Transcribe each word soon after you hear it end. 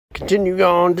Continuing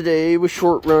on today with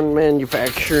short run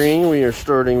manufacturing, we are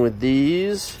starting with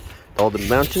these called the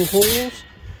mountain holes.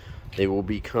 They will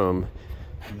become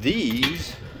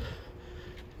these,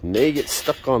 and they get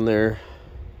stuck on there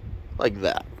like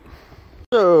that.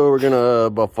 So we're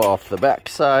gonna buff off the back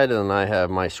side, and then I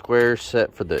have my square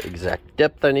set for the exact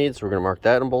depth I need, so we're gonna mark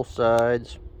that on both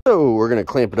sides. So we're gonna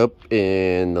clamp it up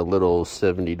in the little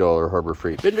 $70 Harbor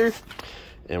Freight bender,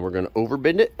 and we're gonna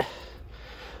overbend it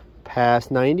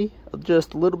past 90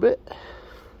 just a little bit,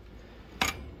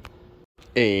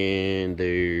 and there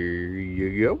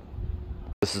you go.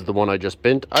 This is the one I just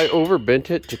bent. I overbent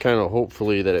it to kind of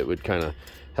hopefully that it would kind of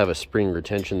have a spring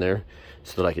retention there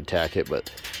so that I could tack it,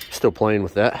 but still playing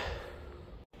with that.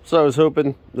 So I was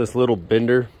hoping this little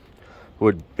bender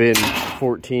would bend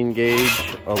 14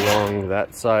 gauge along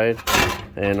that side,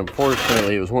 and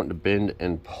unfortunately it was wanting to bend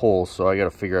and pull, so I got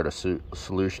to figure out a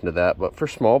solution to that. But for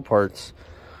small parts,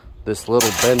 this little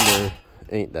bender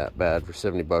ain't that bad for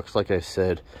 70 bucks. Like I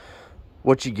said,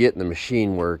 what you get in the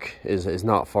machine work is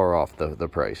not far off the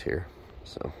price here.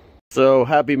 So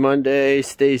happy Monday,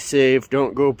 stay safe,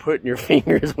 don't go putting your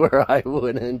fingers where I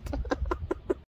wouldn't.